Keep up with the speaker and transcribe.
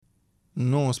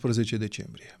19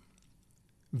 decembrie.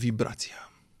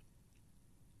 Vibrația.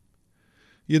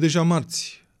 E deja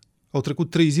marți. Au trecut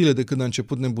 3 zile de când a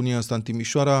început nebunia asta în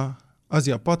Timișoara,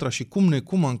 azi a 4-a și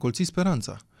cum a încolțit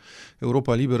speranța.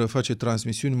 Europa Liberă face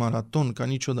transmisiuni maraton ca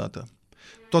niciodată.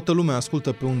 Toată lumea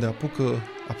ascultă pe unde apucă,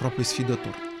 aproape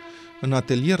sfidător. În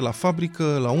atelier, la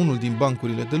fabrică, la unul din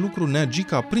bancurile de lucru, Nea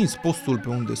Gica a prins postul pe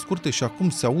unde scurte și acum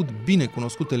se aud bine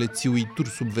cunoscutele țiuituri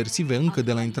subversive încă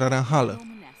de la intrarea în hală.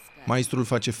 Maestrul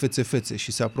face fețe-fețe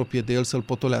și se apropie de el să-l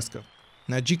potolească.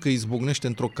 Nea Gica îi zbucnește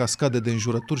într-o cascadă de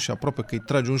înjurături și aproape că îi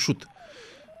trage un șut.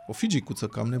 O fi Gicuță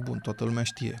cam nebun, toată lumea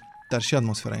știe, dar și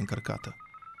atmosfera e încărcată.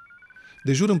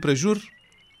 De jur împrejur,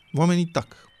 oamenii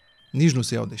tac. Nici nu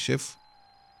se iau de șef,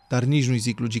 dar nici nu-i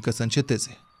zic lui Gica să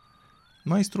înceteze.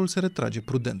 Maestrul se retrage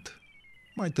prudent.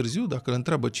 Mai târziu, dacă îl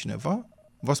întreabă cineva,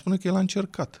 va spune că el a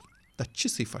încercat. Dar ce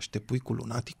să-i faci, te pui cu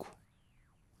lunaticul?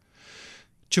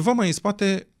 Ceva mai în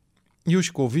spate, eu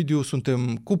și cu Ovidiu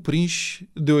suntem cuprinși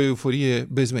de o euforie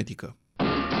bezmetică.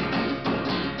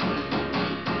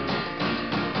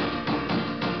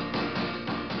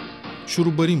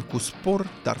 Șurubărim cu spor,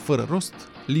 dar fără rost,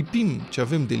 lipim ce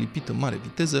avem de lipit în mare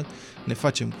viteză, ne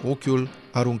facem cu ochiul,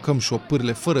 aruncăm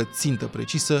șopârle fără țintă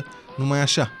precisă, numai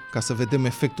așa, ca să vedem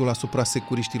efectul asupra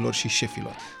securiștilor și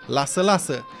șefilor. Lasă!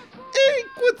 Ei,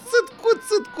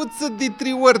 cuțât, de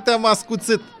 3 ori te-am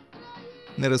ascuțit!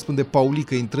 Ne răspunde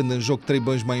Paulică, intrând în joc 3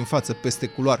 bănci mai în față, peste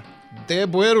culoar. De,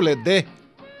 boierule, de!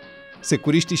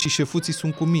 Securiștii și șefuții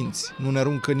sunt cu minți, nu ne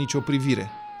aruncă nicio privire.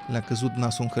 Le-a căzut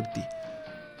nasul în hârtii.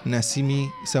 Nea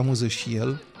Simi se amuză și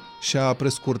el și a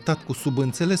prescurtat cu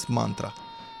subînțeles mantra.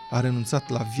 A renunțat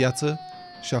la viață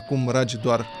și acum rage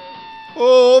doar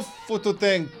 "O,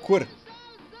 futu-te în cur!"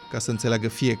 ca să înțeleagă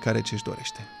fiecare ce-și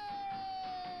dorește.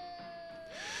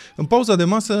 În pauza de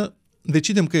masă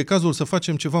decidem că e cazul să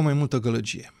facem ceva mai multă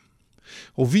gălăgie.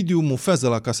 Ovidiu mufează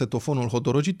la casetofonul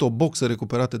hodorogit o boxă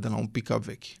recuperată de la un pick-up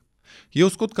vechi. Eu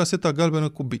scot caseta galbenă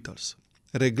cu Beatles.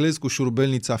 Reglez cu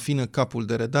șurubelnița fină capul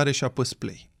de redare și apăs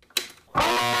play.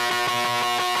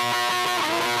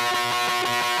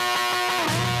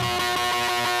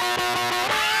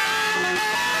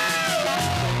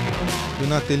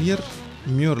 În atelier,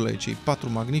 miorlăi cei 4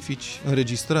 magnifici,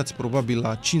 înregistrați probabil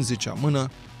la 50-a mână,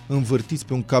 învârtiți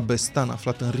pe un cabestan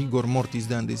aflat în rigor mortis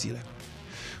de ani de zile.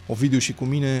 Ovidiu și cu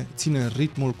mine ținem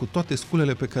ritmul cu toate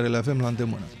sculele pe care le avem la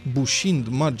îndemână, bușind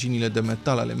marginile de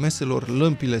metal ale meselor,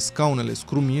 lămpile, scaunele,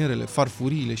 scrumierele,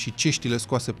 farfuriile și ceștile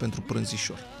scoase pentru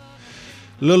prânzișor.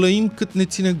 Lălăim cât ne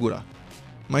ține gura.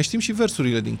 Mai știm și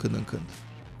versurile din când în când.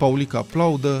 Paulica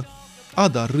aplaudă,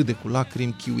 Ada râde cu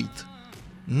lacrimi chiuit.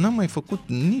 N-am mai făcut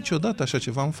niciodată așa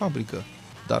ceva în fabrică,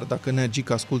 dar dacă Nea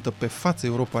Gica ascultă pe față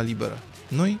Europa Liberă,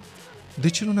 noi, de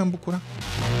ce nu ne-am bucurat?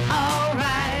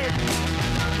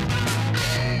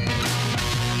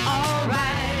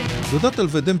 Deodată îl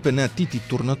vedem pe Nea Titi,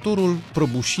 turnătorul,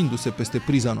 prăbușindu-se peste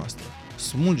priza noastră.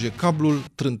 Smulge cablul,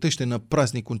 trântește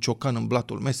năpraznic un ciocan în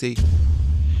blatul mesei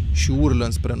și urlă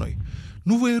înspre noi.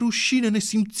 Nu vă e rușine,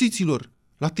 nesimțiților!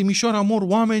 La Timișoara mor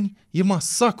oameni, e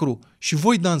masacru și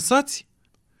voi dansați?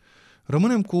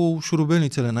 Rămânem cu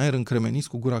șurubelnițele în aer încremeniți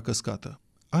cu gura căscată.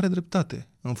 Are dreptate,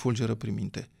 îmi fulgeră prin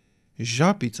minte.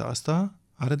 Japița asta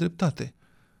are dreptate.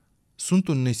 Sunt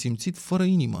un nesimțit fără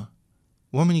inimă.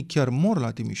 Oamenii chiar mor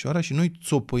la Timișoara și noi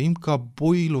țopăim ca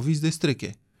boii loviți de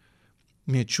streche.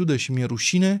 Mi-e ciudă și mi-e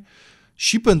rușine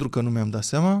și pentru că nu mi-am dat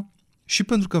seama și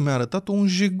pentru că mi-a arătat-o un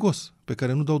jegos pe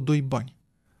care nu dau 2 bani.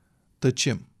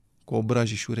 Tăcem, cu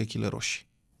obrajii și urechile roșii.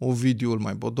 Ovidiu îl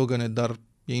mai bodogăne, dar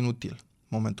e inutil.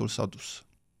 Momentul s-a dus.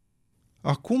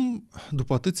 Acum,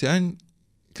 după atâția ani,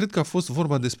 cred că a fost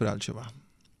vorba despre altceva.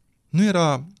 Nu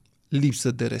era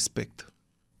lipsă de respect.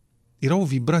 Era o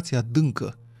vibrație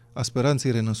adâncă a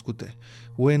speranței renăscute,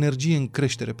 o energie în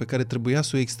creștere pe care trebuia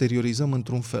să o exteriorizăm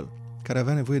într-un fel, care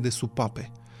avea nevoie de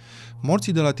supape.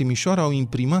 Morții de la Timișoara au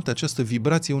imprimat această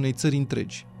vibrație unei țări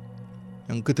întregi.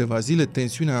 În câteva zile,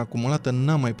 tensiunea acumulată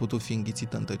n-a mai putut fi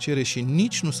înghițită în tăcere și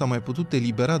nici nu s-a mai putut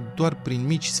elibera doar prin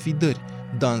mici sfidări,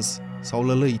 dans sau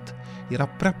lălăit. Era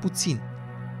prea puțin.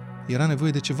 Era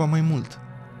nevoie de ceva mai mult.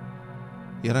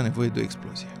 Era nevoie de o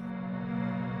explozie.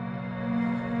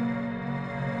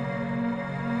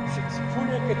 Se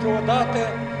spune câteodată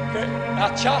că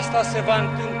aceasta se va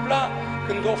întâmpla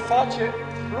când o face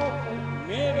blocul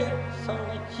mere sau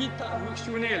Nikita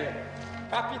Micșunele.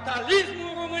 Capitalismul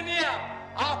în România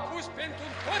a pus pentru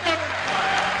întotdeauna.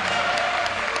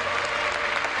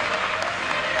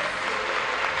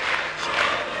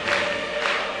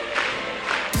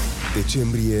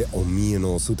 Decembrie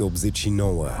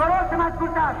 1989. Vă rog să mă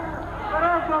ascultați! Vă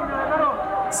rog, domnule, vă rog!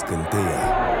 Scânteia.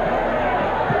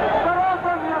 Vă rog,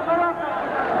 domnule, vă rog!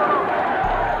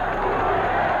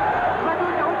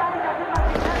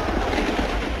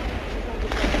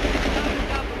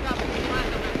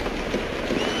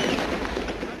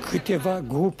 câteva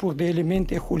grupuri de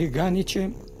elemente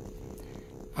huliganice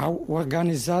au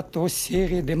organizat o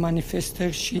serie de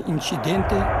manifestări și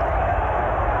incidente.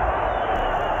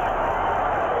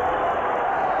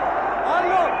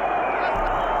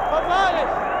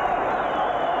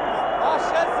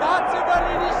 Așezați-vă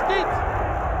liniștiți!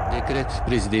 Decret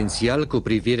prezidențial cu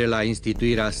privire la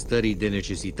instituirea stării de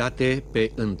necesitate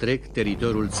pe întreg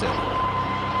teritoriul țării.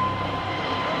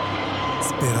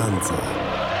 Speranța.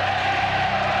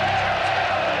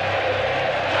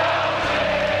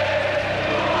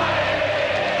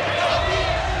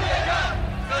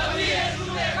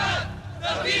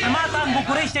 Armata în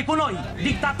București e cu noi!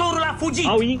 Dictatorul a fugit!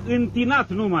 Au întinat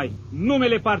numai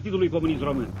numele Partidului Comunist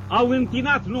Român. Au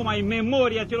întinat numai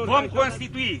memoria celor... Vom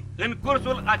constitui în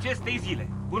cursul acestei zile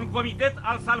un comitet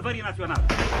al salvării naționale.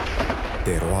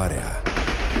 Teroarea.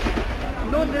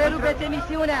 Nu întrerupeți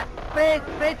emisiunea!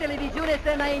 Pe televiziune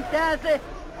se înaintează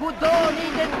cu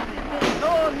 2000 de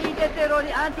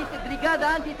brigada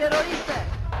antiteroristă!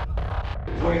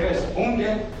 Voi răspunde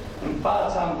în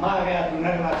fața Marei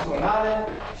Adunări Naționale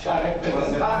și a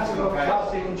reprezentanților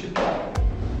clasei muncitoare.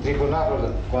 Tribunalul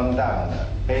condamnă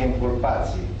pe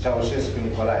inculpații Ceaușescu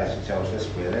Nicolae și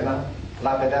Ceaușescu Elena la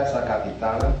pedeapsa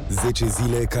capitală. 10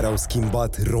 zile care au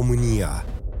schimbat România.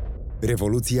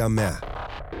 Revoluția mea.